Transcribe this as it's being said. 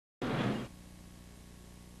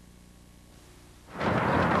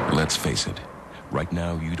Let's face it, right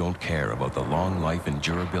now you don't care about the long life and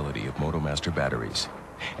durability of MotoMaster batteries.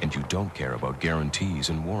 And you don't care about guarantees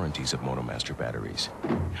and warranties of MotoMaster batteries.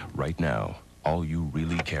 Right now, all you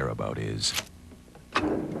really care about is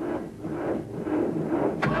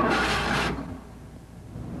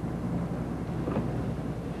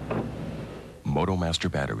MotoMaster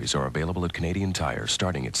batteries are available at Canadian Tire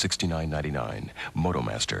starting at $69.99.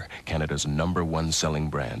 MotoMaster, Canada's #1 selling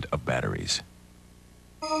brand of batteries.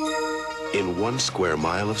 In 1 square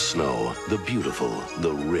mile of snow, the beautiful,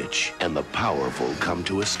 the rich, and the powerful come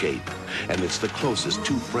to escape. And it's the closest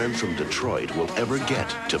two friends from Detroit will ever get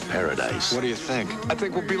to paradise. What do you think? I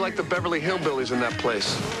think we'll be like the Beverly Hillbillies in that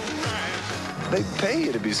place. They pay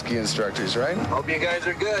you to be ski instructors, right? Hope you guys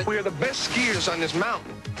are good. We are the best skiers on this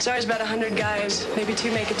mountain. Sorry, about 100 guys. Maybe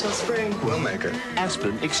 2 make it till spring. We'll make it.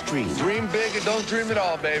 Aspen Extreme. Dream big and don't dream at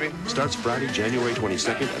all, baby. Starts Friday, January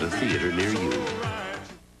 22nd at a theater near you.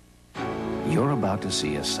 You're about to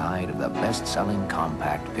see a side of the best-selling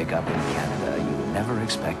compact pickup in Canada you never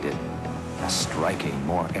expected. A striking,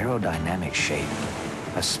 more aerodynamic shape.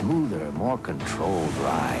 A smoother, more controlled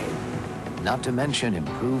ride. Not to mention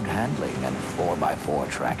improved handling and 4x4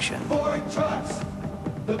 traction. Ford trucks,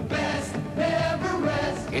 the best never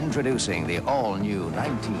rest. Introducing the all-new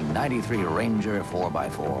 1993 Ranger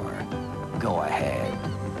 4x4. Go ahead,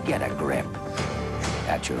 get a grip.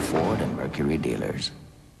 At your Ford and Mercury dealers.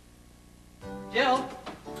 Jill,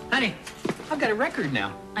 honey, I've got a record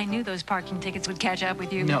now. I knew those parking tickets would catch up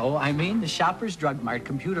with you. No, I mean the Shoppers Drug Mart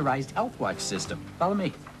computerized health watch system. Follow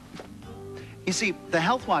me. You see, the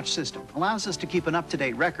Health Watch system allows us to keep an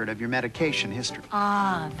up-to-date record of your medication history.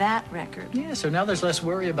 Ah, that record. Yeah, so now there's less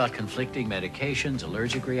worry about conflicting medications,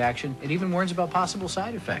 allergic reaction. It even warns about possible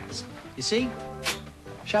side effects. You see,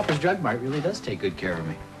 Shoppers Drug Mart really does take good care of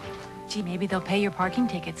me. Gee, maybe they'll pay your parking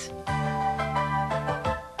tickets.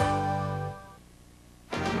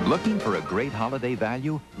 Looking for a great holiday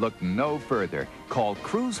value? Look no further. Call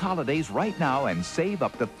Cruise Holidays right now and save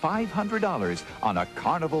up to $500 on a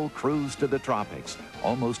Carnival cruise to the tropics.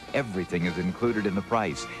 Almost everything is included in the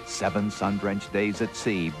price. 7 sun-drenched days at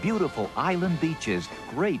sea, beautiful island beaches,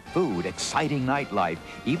 great food, exciting nightlife,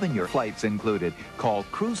 even your flights included. Call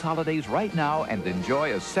Cruise Holidays right now and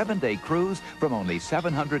enjoy a 7-day cruise from only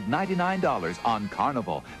 $799 on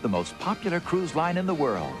Carnival, the most popular cruise line in the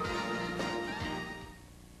world.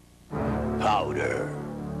 Powder.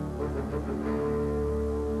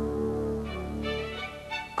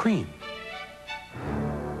 Cream.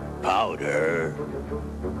 Powder.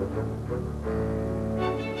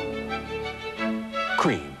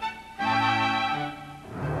 Cream.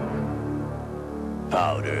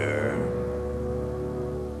 Powder.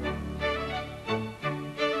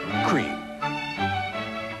 Cream.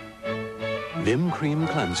 Vim Cream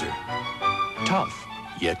Cleanser. Tough,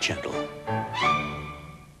 yet gentle.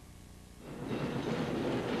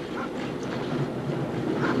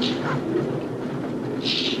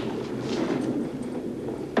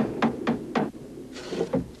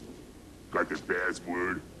 Got the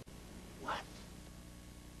password? What?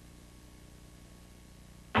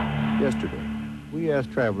 Yesterday, we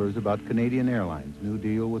asked travelers about Canadian Airlines' new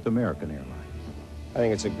deal with American Airlines. I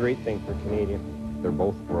think it's a great thing for Canadian. They're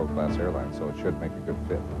both world-class airlines, so it should make a good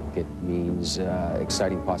fit. It means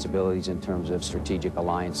exciting possibilities in terms of strategic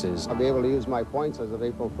alliances. I'll be able to use my points as of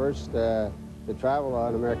April 1st to travel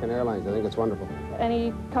on American Airlines. I think it's wonderful.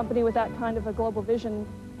 Any company with that kind of a global vision,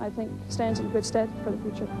 I think, stands in good stead for the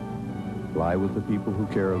future. Fly with the people who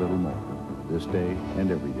care a little more, this day and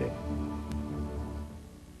every day.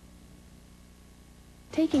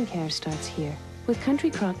 Taking care starts here with Country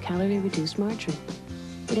Crock calorie-reduced margarine.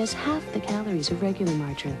 It has half the calories of regular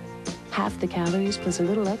margarine. Half the calories plus a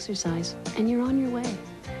little exercise, and you're on your way.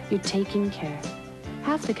 You're taking care.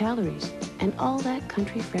 Half the calories, and all that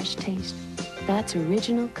country fresh taste. That's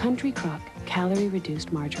original Country Crock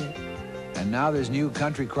calorie-reduced margarine. And now there's new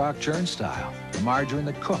Country Crock churn style. The margarine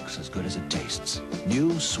that cooks as good as it tastes.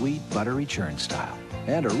 New, sweet, buttery churn style.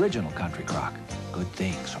 And original Country Crock. Good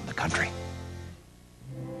things from the country.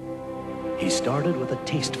 He started with a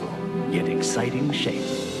tasteful, yet exciting shape.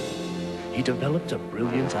 He developed a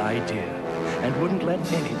brilliant idea and wouldn't let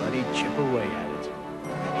anybody chip away at it.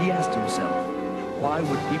 He asked himself, why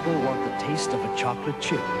would people want the taste of a chocolate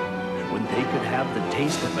chip when they could have the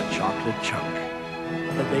taste of a chocolate chunk?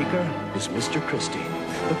 The baker is Mr. Christie.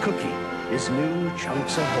 The cookie is new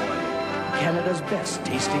Chunks Ahoy. Canada's best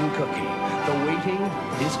tasting cookie. The waiting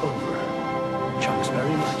is over. Chunks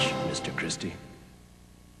very much, Mr. Christie.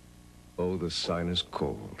 Oh, the sign is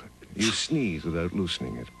cold. You sneeze without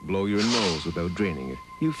loosening it, blow your nose without draining it.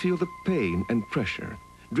 You feel the pain and pressure.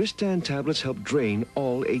 Dristan tablets help drain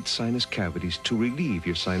all 8 sinus cavities to relieve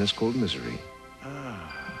your sinus cold misery.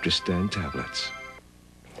 Dristan tablets.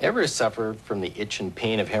 Ever suffered from the itch and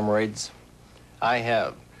pain of hemorrhoids? I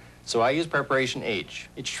have. So I use Preparation H.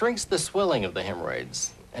 It shrinks the swelling of the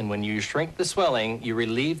hemorrhoids. And when you shrink the swelling, you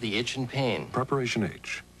relieve the itch and pain. Preparation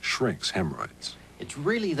H shrinks hemorrhoids. It's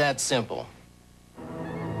really that simple.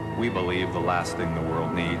 We believe the last thing the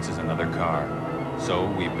world needs is another car. So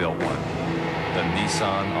we built one. The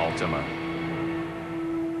Nissan Altima.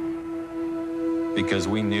 Because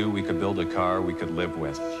we knew we could build a car we could live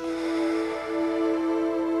with.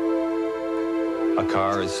 A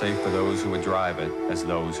car as safe for those who would drive it as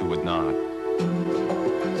those who would not.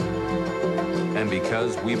 And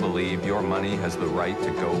because we believe your money has the right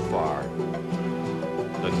to go far.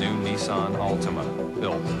 The new Nissan Altima,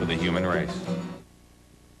 built for the human race.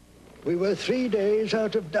 We were 3 days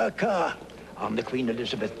out of Dakar on the Queen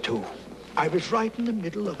Elizabeth II. I was right in the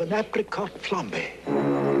middle of an apricot flambe.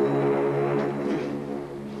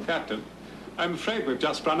 Captain, I'm afraid we've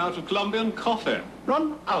just run out of Colombian coffee.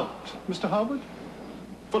 Run out, Mr. Howard?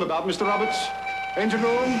 Full about, Mr. Roberts. Engine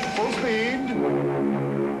room, full speed.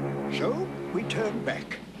 So we turned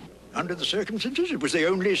back. Under the circumstances, it was the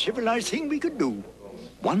only civilized thing we could do.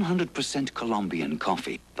 100% Colombian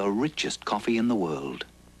coffee, the richest coffee in the world.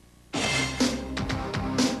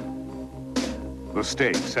 The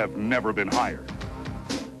stakes have never been higher.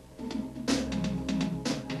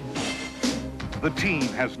 The team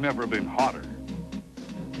has never been hotter.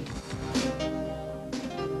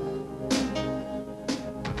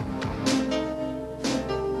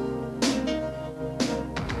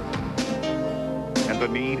 And the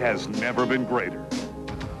need has never been greater.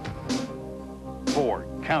 For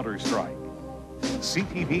Counter-Strike.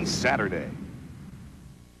 CTV Saturday.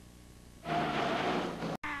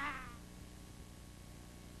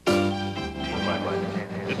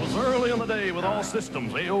 It was early in the day with all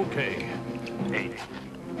systems A-OK. 80.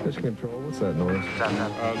 This is Control. What's that noise?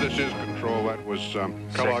 This is Control. That was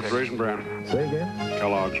Kellogg's Raisin Bran. Say again?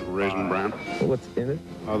 Kellogg's Raisin Bran. What's in it?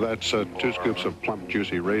 That's 2 scoops of plump,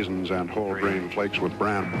 juicy raisins and whole grain flakes with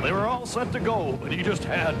bran. They were all set to go, but he just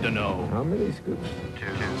had to know. How many scoops?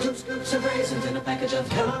 2 scoops of raisins in a package of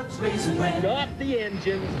Kellogg's Raisin Bran. Got the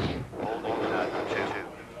engine.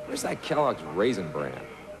 Where's that Kellogg's Raisin Bran?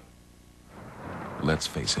 Let's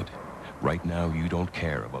face it. Right now, you don't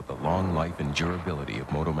care about the long life and durability of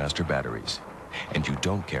MotoMaster batteries. And you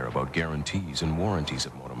don't care about guarantees and warranties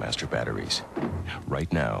of MotoMaster batteries.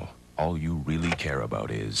 Right now, all you really care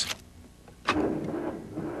about is...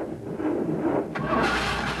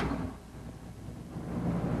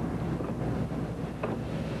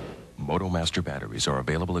 MotoMaster batteries are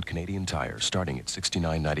available at Canadian Tire starting at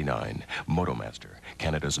 $69.99. MotoMaster,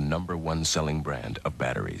 Canada's #1 selling brand of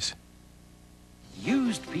batteries.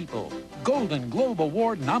 Used People, Golden Globe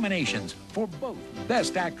Award nominations for both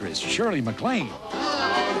Best Actress Shirley MacLaine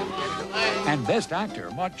and Best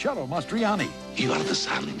Actor Marcello Mastroianni. You are the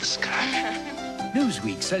sun in the sky.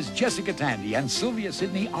 Newsweek says Jessica Tandy and Sylvia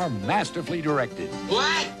Sidney are masterfully directed.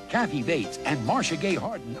 What? Kathy Bates and Marcia Gay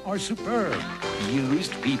Harden are superb.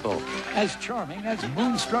 Used People, as charming as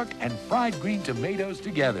Moonstruck and fried green tomatoes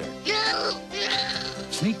together.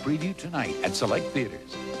 Sneak preview tonight at select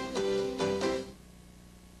theaters.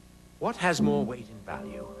 What has more weight and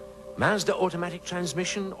value? Mazda automatic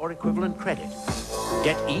transmission or equivalent credit?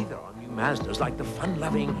 Get either on new Mazdas like the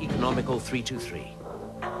fun-loving, economical 323.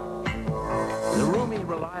 The roomy,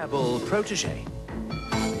 reliable Protégé.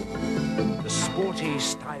 The sporty,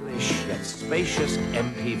 stylish, yet spacious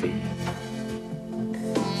MPV.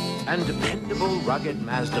 And dependable, rugged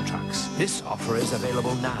Mazda trucks. This offer is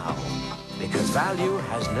available now because value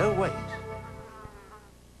has no weight.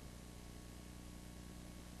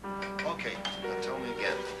 Okay, now tell me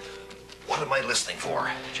again. What am I listening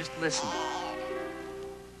for? Just listen.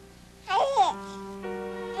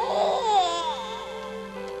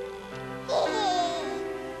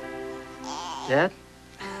 Dad?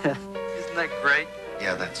 Isn't that great?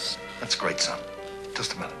 Yeah, that's great, son.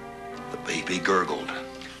 Just a minute. The baby gurgled.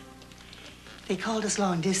 They called us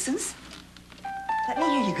long distance. Let me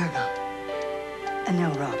hear you gurgle.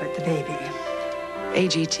 No, Robert, the baby.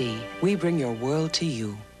 AGT, we bring your world to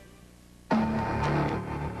you. The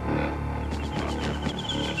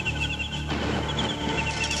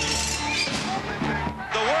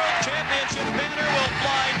World Championship banner will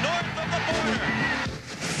fly north of the border.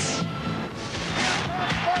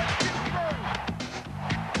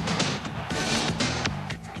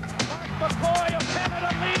 McCoy of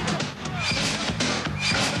Canada leads.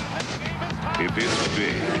 If it's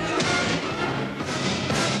big,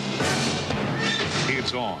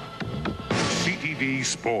 it's on. CTV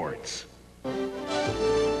Sports.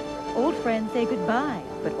 Old friends say goodbye,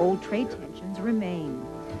 but old trade tensions remain.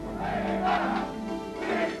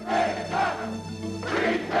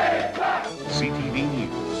 CTV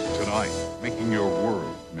News tonight, making your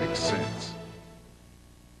world make sense.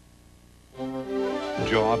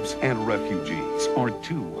 Jobs and refugees are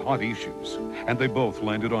two hot issues, and they both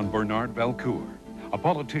landed on Bernard Valcour, a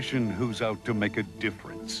politician who's out to make a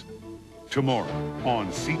difference. Tomorrow on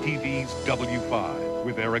CTV's W5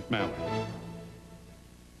 with Eric Mallett.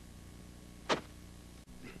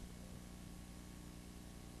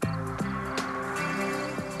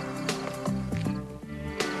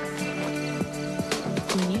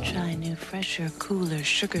 When you try new, fresher, cooler,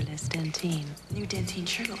 sugarless Dentine. New Dentine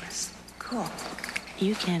sugarless. Cool.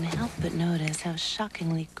 You can't help but notice how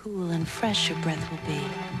shockingly cool and fresh your breath will be.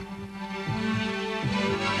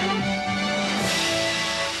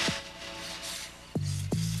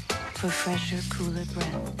 For fresher, cooler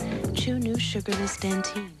breath, chew new sugarless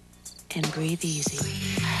Dentine and breathe easy.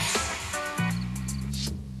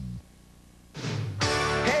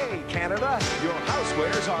 Hey, Canada, your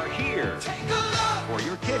housewares are here. Take a look. For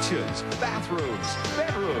your kitchens, bathrooms,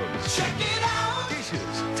 bedrooms. Check it out.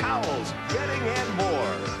 Dishes, towels, bedding, and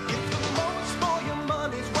more. If the most for your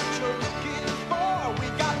money's what you're looking for, we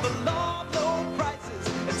got the low, low prices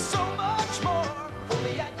and so much more.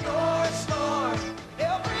 Only at your store,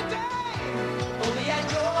 every day. Only at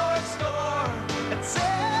your store, at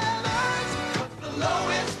Sellers. 'Cause the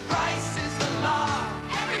lowest price is the law.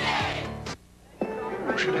 Every day.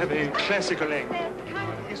 We should have a classical egg.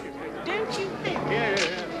 Don't you think? Yes,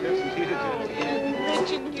 indeed it is.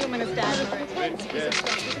 Rich and human establishment. Yes.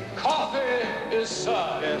 Coffee is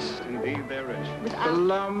served. Yes, indeed, they're rich. Without-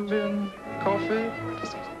 Colombian coffee?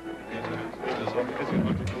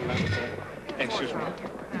 Physiological matter. Excuse me.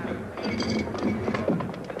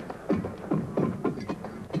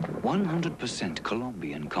 100%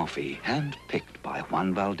 Colombian coffee, hand-picked by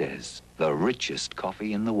Juan Valdez, the richest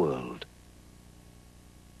coffee in the world.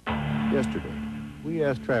 Yesterday, we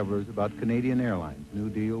asked travelers about Canadian Airlines' new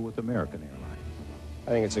deal with American Airlines. I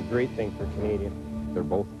think it's a great thing for Canadian. They're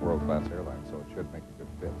both world-class airlines, so it should make a good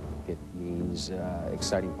fit. It means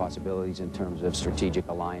exciting possibilities in terms of strategic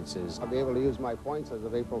alliances. I'll be able to use my points as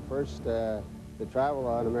of April 1st to travel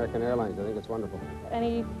on American Airlines. I think it's wonderful.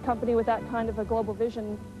 Any company with that kind of a global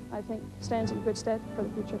vision, I think, stands in good stead for the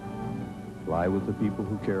future. Fly with the people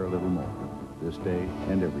who care a little more, this day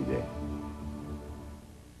and every day.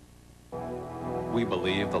 We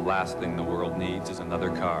believe the last thing the world needs is another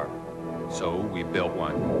car. So we built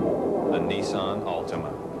one, a Nissan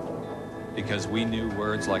Altima. Because we knew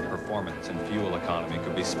words like performance and fuel economy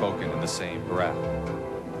could be spoken in the same breath.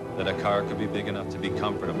 That a car could be big enough to be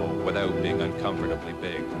comfortable without being uncomfortably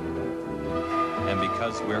big. And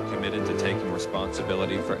because we're committed to taking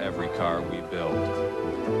responsibility for every car we build.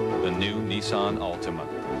 The new Nissan Altima,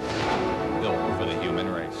 built for the human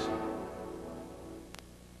race.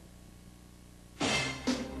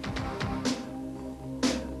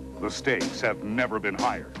 The stakes have never been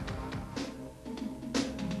higher.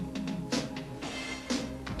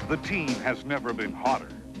 The team has never been hotter.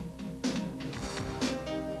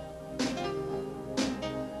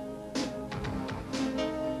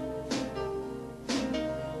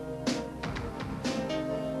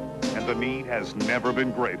 And the need has never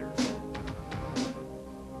been greater.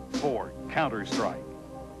 For Counter-Strike,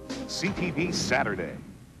 CTV Saturday.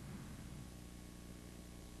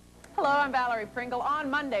 Hello, I'm Valerie Pringle. On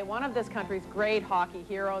Monday, one of this country's great hockey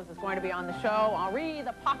heroes is going to be on the show, Henri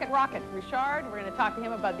the Pocket Rocket Richard. We're going to talk to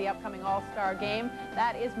him about the upcoming All-Star game.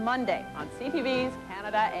 That is Monday on CTV's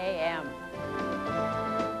Canada AM.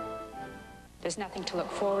 There's nothing to look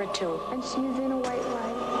forward to. And she's in a white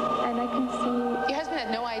light, and I can see... Your husband had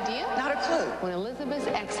no idea? Not a clue. When Elizabeth's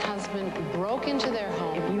ex-husband broke into their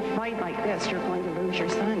home... If you fight like this, you're going to lose your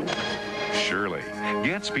son. Shirley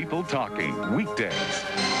gets people talking weekdays.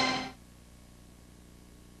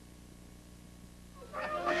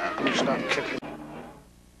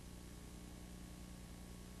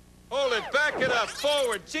 Hold it, back it up,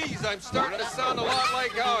 forward. Jeez, I'm starting to sound a lot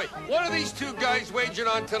like Howie. What are these two guys wagering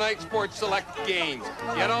on tonight's Sports Select games?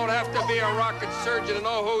 You don't have to be a rocket surgeon to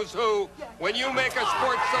know who's who. When you make a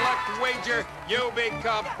Sports Select wager, you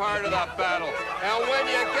become part of the battle. And when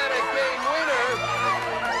you get a game winner...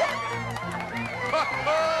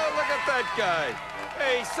 Oh, look at that guy.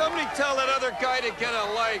 Hey, somebody tell that other guy to get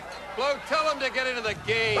a life. Flo, tell him to get into the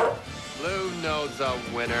game. Lou knows a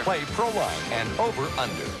winner. Play Pro Line and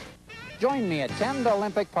over-under. Join me at Canada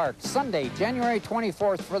Olympic Park Sunday, January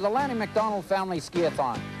 24th for the Lanny McDonald Family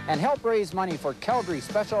Ski-a-thon and help raise money for Calgary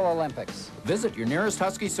Special Olympics. Visit your nearest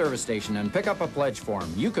Husky service station and pick up a pledge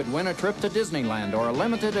form. You could win a trip to Disneyland or a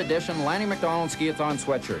limited edition Lanny McDonald Ski-a-thon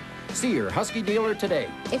sweatshirt. See your Husky dealer today.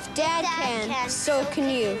 If Dad can, so can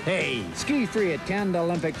you. Hey, ski free at Canada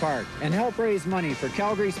Olympic Park and help raise money for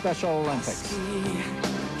Calgary Special Olympics.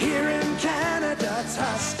 Here in Canada, it's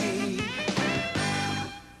Husky.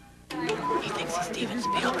 He thinks he's Steven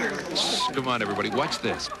Spielberg. Come on, everybody, watch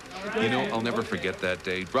this. You know, I'll never forget that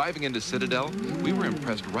day. Driving into Citadel, we were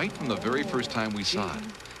impressed right from the very first time we saw it.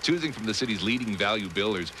 Choosing from the city's leading value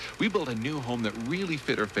builders, we built a new home that really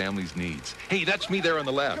fit our family's needs. Hey, that's me there on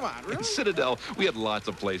the left. Come on, really? In Citadel, we had lots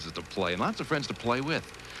of places to play and lots of friends to play with.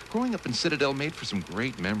 Growing up in Citadel made for some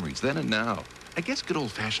great memories, then and now. I guess good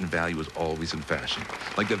old-fashioned value is always in fashion,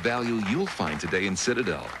 like the value you'll find today in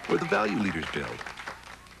Citadel, where the value leaders build.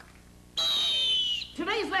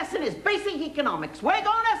 Today's lesson is basic economics. We're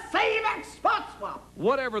gonna save at Spot Swap.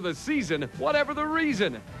 Whatever the season, whatever the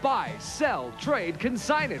reason. Buy, sell, trade,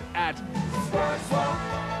 consign it at Spot Swap.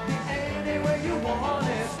 Anywhere you want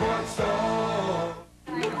it, Spot Swap.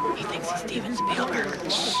 He thinks he's Steven Spielberg.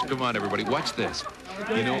 Come on, everybody, watch this.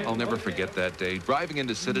 You know, I'll never forget that day. Driving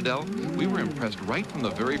into Citadel, we were impressed right from the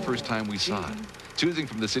very first time we saw it. Choosing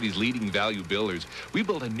from the city's leading value builders, we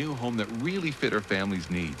built a new home that really fit our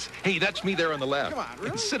family's needs. Hey, that's me there on the left. Come on,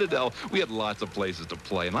 really? In Citadel, we had lots of places to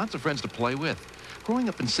play and lots of friends to play with. Growing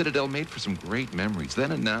up in Citadel made for some great memories,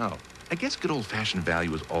 then and now. I guess good old-fashioned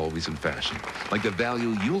value is always in fashion, like the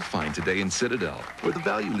value you'll find today in Citadel, where the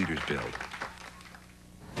value leaders build.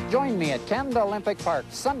 Join me at Canada Olympic Park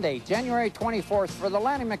Sunday, January 24th for the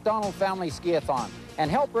Lanny McDonald Family Ski-a-thon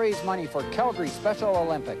and help raise money for Calgary Special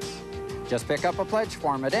Olympics. Just pick up a pledge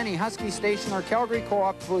form at any Husky station or Calgary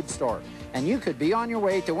Co-op food store, and you could be on your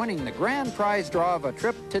way to winning the grand prize draw of a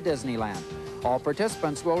trip to Disneyland. All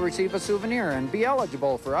participants will receive a souvenir and be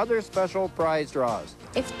eligible for other special prize draws.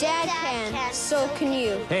 If Dad can, so can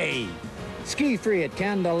you. Hey, ski free at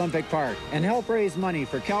Canada Olympic Park and help raise money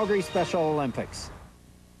for Calgary Special Olympics.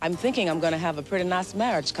 I'm thinking I'm going to have a pretty nice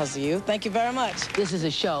marriage because of you. Thank you very much. This is a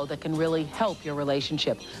show that can really help your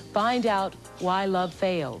relationship. Find out why love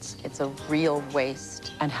fails. It's a real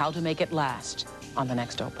waste. And how to make it last on the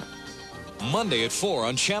next Oprah. Monday at 4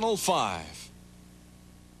 on Channel 5.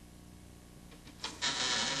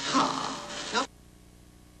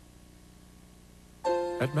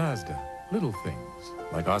 At Mazda, little things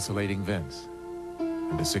like oscillating vents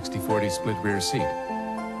and a 60/40 split rear seat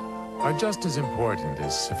are just as important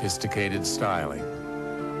as sophisticated styling,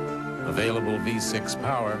 available V6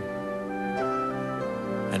 power,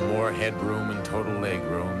 and more headroom and total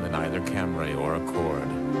legroom than either Camry or Accord.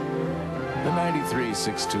 The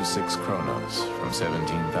 93,626 Kronos from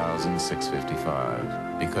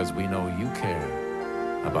 $17,655, because we know you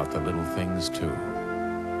care about the little things too.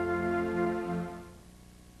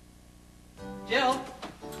 Jill,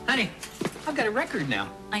 honey, I've got a record now.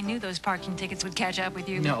 I knew those parking tickets would catch up with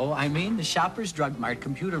you. No, I mean the Shoppers Drug Mart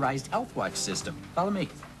computerized health watch system. Follow me.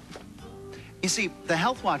 You see, the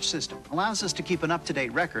Health Watch system allows us to keep an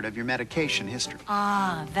up-to-date record of your medication history.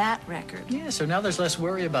 Ah, that record. Yeah, so now there's less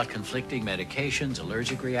worry about conflicting medications,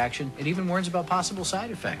 allergic reaction. It even warns about possible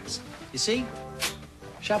side effects. You see,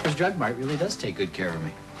 Shoppers Drug Mart really does take good care of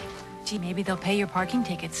me. Gee, maybe they'll pay your parking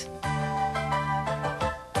tickets.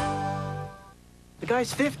 The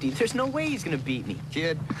guy's 50. There's no way he's gonna beat me.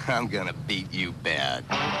 Kid, I'm gonna beat you bad.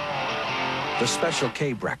 The Special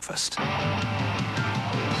K Breakfast.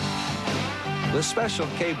 The Special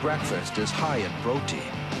K Breakfast is high in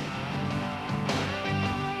protein.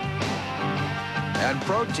 And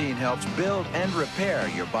protein helps build and repair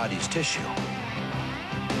your body's tissue.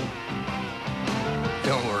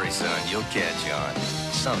 Don't worry, son. You'll catch on.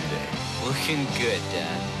 Someday. Looking good,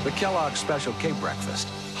 Dad. The Kellogg's Special K Breakfast,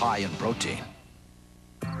 high in protein.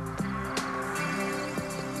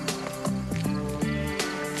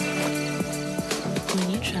 When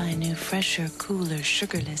you try new, fresher, cooler,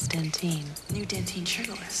 sugarless Dentine. New Dentine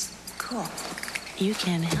sugarless. Cool. You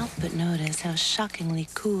can't help but notice how shockingly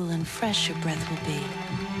cool and fresh your breath will be.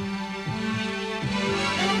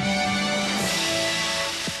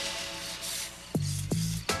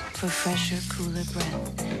 For fresher, cooler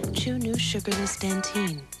breath, chew new sugarless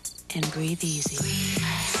Dentine and breathe easy.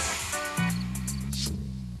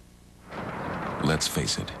 Let's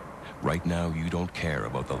face it. Right now, you don't care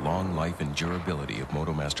about the long life and durability of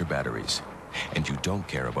MotoMaster batteries. And you don't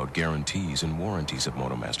care about guarantees and warranties of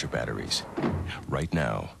MotoMaster batteries. Right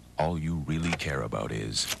now, all you really care about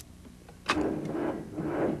is...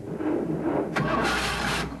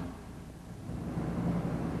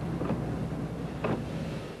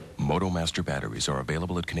 MotoMaster batteries are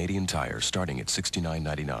available at Canadian Tire starting at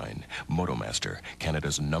 $69.99. MotoMaster,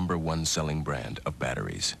 Canada's #1 selling brand of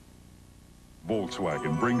batteries.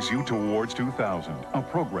 Volkswagen brings you Towards 2000, a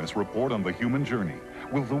progress report on the human journey.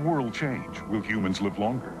 Will the world change? Will humans live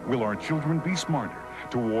longer? Will our children be smarter?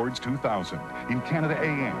 Towards 2000 in Canada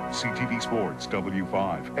AM, CTV Sports,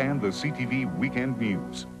 W5, and the CTV Weekend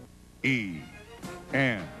News. E-N-G.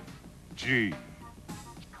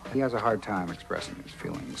 He has a hard time expressing his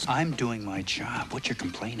feelings. I'm doing my job. What's your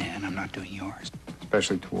complaint, Ann? I'm not doing yours.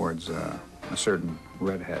 Especially towards a certain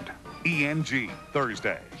redhead. E-N-G,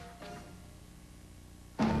 Thursday.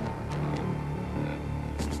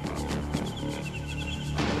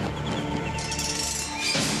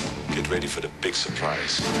 Get ready for the big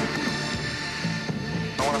surprise.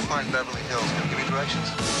 I want to find Beverly Hills. Can you give me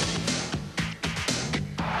directions?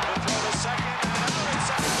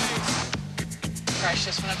 Crash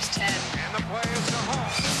this one up to 10. And the players are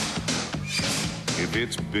home. If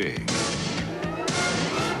it's big,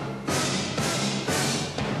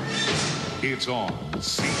 it's on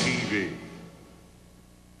CTV.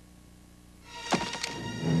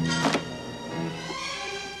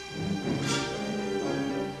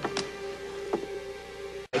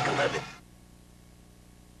 Take 11.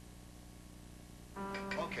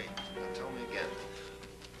 Okay, now tell me again.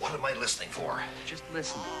 What am I listening for? Just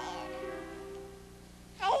listen.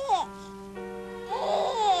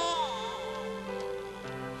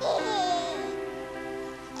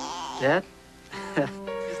 Dad?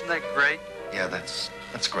 Isn't that great? Yeah, that's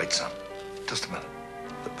great, son. Just a minute.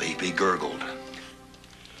 The baby gurgled.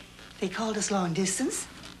 They called us long distance.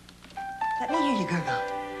 Let me hear you gurgle.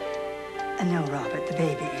 No, Robert, the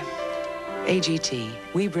baby. AGT,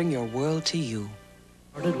 we bring your world to you.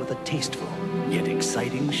 Started with a tasteful yet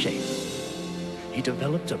exciting shape. He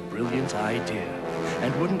developed a brilliant idea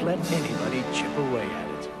and wouldn't let anybody chip away at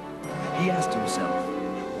it. He asked himself,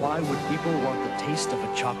 why would people want the taste of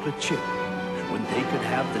a chocolate chip when they could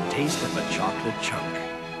have the taste of a chocolate chunk?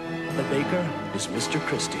 The baker is Mr.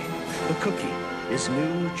 Christie. The cookie is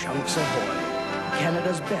new Chunks Ahoy.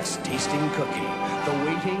 Canada's best tasting cookie. The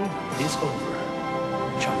waiting is over.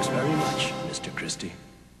 Chunks very much, Mr. Christie.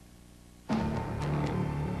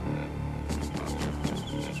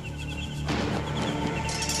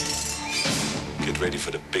 Get ready for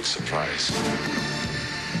the big surprise.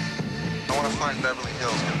 I want to find Beverly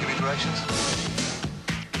Hills. Can you give me directions?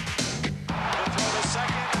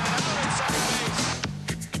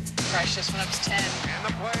 Crash this one up to 10. And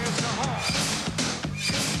the players are home.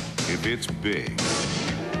 If it's big,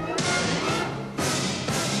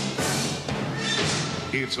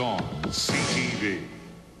 it's on CTV.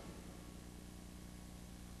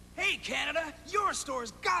 Hey, Canada, your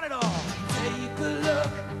store's got it all. Take a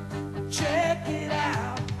look, check it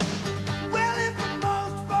out. Well, if the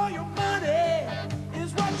most for your money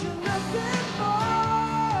is what you're looking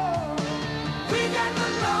for, we got the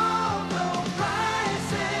low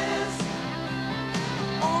prices.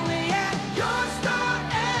 Only at your store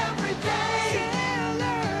every day.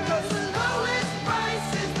 'Cause the lowest price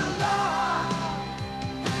is the law.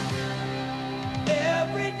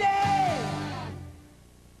 Every day.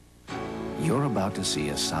 You're about to see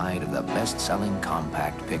a side of the best-selling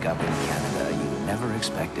compact pickup in Canada you never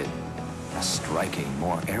expected. A striking,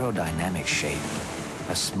 more aerodynamic shape.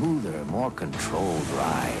 A smoother, more controlled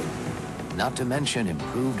ride. Not to mention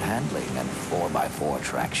improved handling and 4x4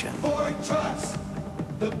 traction. Ford trucks,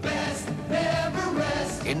 the best never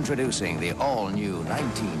rest. Introducing the all-new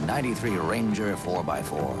 1993 Ranger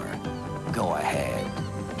 4x4. Go ahead,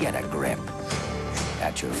 get a grip.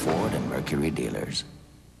 At your Ford and Mercury dealers.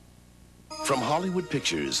 From Hollywood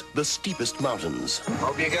Pictures, the steepest mountains.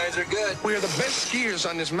 Hope you guys are good. We are the best skiers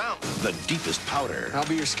on this mountain. The deepest powder. I'll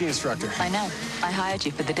be your ski instructor. I know. I hired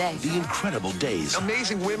you for the day. The incredible days.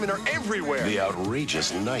 Amazing women are everywhere. The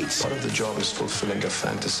outrageous nights. Part of the job is fulfilling a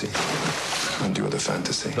fantasy. And you're the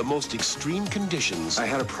fantasy. The most extreme conditions. I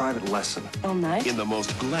had a private lesson. All night? In the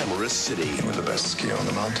most glamorous city. You were the best skier on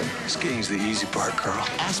the mountain. Skiing's the easy part, Carl.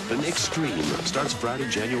 Aspen Extreme starts Friday,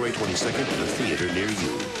 January 22nd at a theater near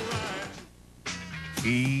you.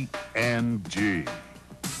 E-N-G.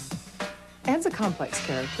 Ann's a complex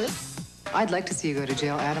character. I'd like to see you go to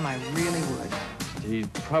jail, Adam. I really would.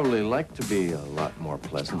 He'd probably like to be a lot more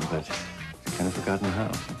pleasant, but he's kind of forgotten how.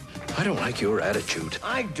 I don't like your attitude.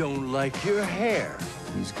 I don't like your hair.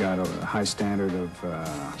 He's got a high standard of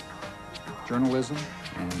journalism,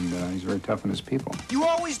 and he's very tough on his people. You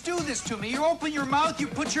always do this to me. You open your mouth, you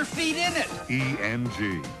put your feet in it.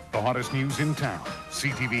 E-N-G. The hottest news in town.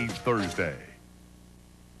 CTV Thursday.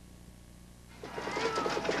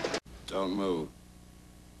 Don't move.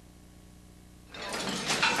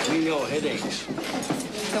 We know headaches.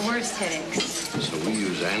 The worst headaches. So we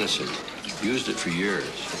use Anacin. Used it for years.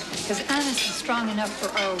 Because Anise is strong enough for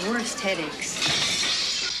our worst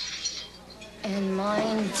headaches. And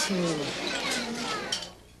mine too.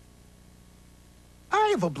 I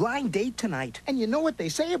have a blind date tonight, and you know what they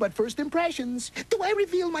say about first impressions. Do I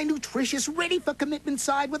reveal my nutritious, ready-for-commitment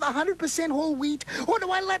side with 100% whole wheat, or do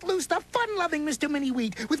I let loose the fun-loving Mr.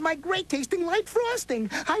 Mini-Wheat with my great-tasting light frosting?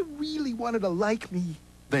 I really want her to like me.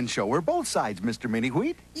 Then show her both sides, Mr.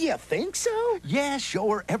 Mini-Wheat. You think so? Yeah, show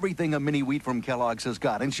her everything a Mini-Wheat from Kellogg's has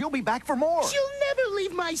got, and she'll be back for more. She'll never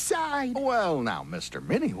leave my side. Well, now, Mr.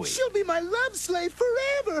 Mini-Wheat. She'll be my love slave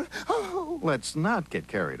forever. Oh. Let's not get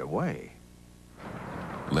carried away.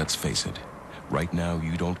 Let's face it, right now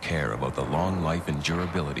you don't care about the long life and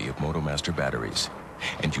durability of MotoMaster batteries.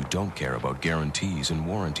 And you don't care about guarantees and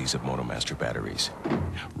warranties of MotoMaster batteries.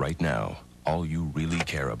 Right now, all you really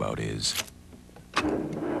care about is...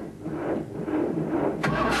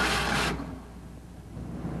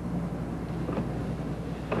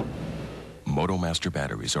 MotoMaster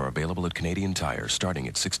batteries are available at Canadian Tire starting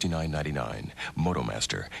at $69.99.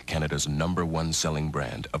 MotoMaster, Canada's #1 selling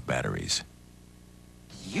brand of batteries.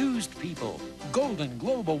 Used People, Golden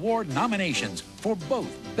Globe Award nominations for both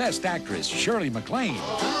Best Actress Shirley MacLaine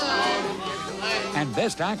and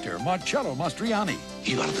Best Actor Marcello Mastroianni.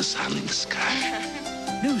 You are the sun in the sky.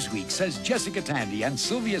 Newsweek says Jessica Tandy and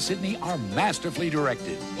Sylvia Sidney are masterfully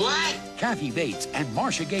directed. What? Kathy Bates and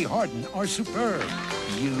Marcia Gay Harden are superb.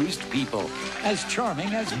 Used People, as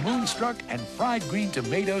charming as Moonstruck and fried green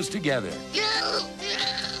tomatoes together.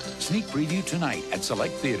 Sneak preview tonight at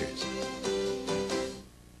select theaters.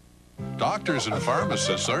 Doctors and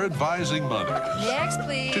pharmacists are advising mothers Next,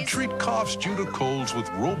 please. to treat coughs due to colds with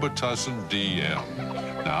Robitussin DM.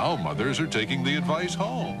 Now, mothers are taking the advice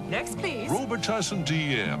home. Next, please. Robitussin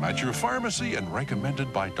DM at your pharmacy and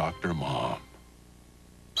recommended by Dr. Mom.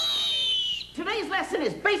 Today's lesson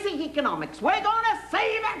is basic economics. We're gonna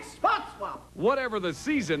save at Spot Swap. Whatever the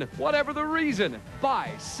season, whatever the reason,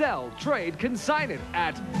 buy, sell, trade, consign it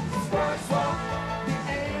at Spot Swap.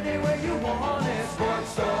 Anywhere you want it, Spot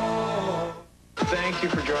Swap. Thank you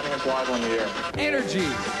for joining us live on the air. Energy.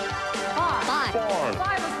 5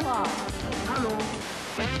 o'clock. Hello.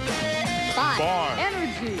 5.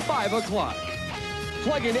 Energy. 5 o'clock.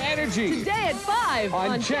 Plug in Energy. Today at 5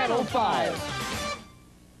 on Channel 5.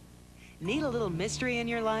 Need a little mystery in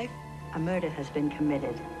your life? A murder has been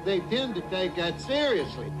committed. They tend to take that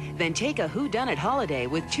seriously. Then take a whodunit holiday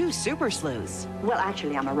with 2 super sleuths. Well,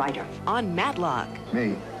 actually, I'm a writer. On Matlock.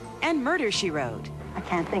 Me. And Murder, She Wrote. I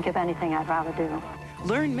can't think of anything I'd rather do.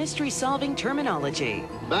 Learn mystery-solving terminology.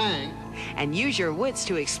 Bang. And use your wits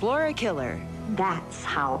to explore a killer. That's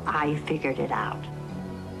how I figured it out.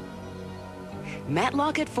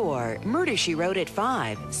 Matlock at 4, Murder, She Wrote at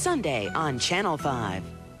 5, Sunday on Channel 5.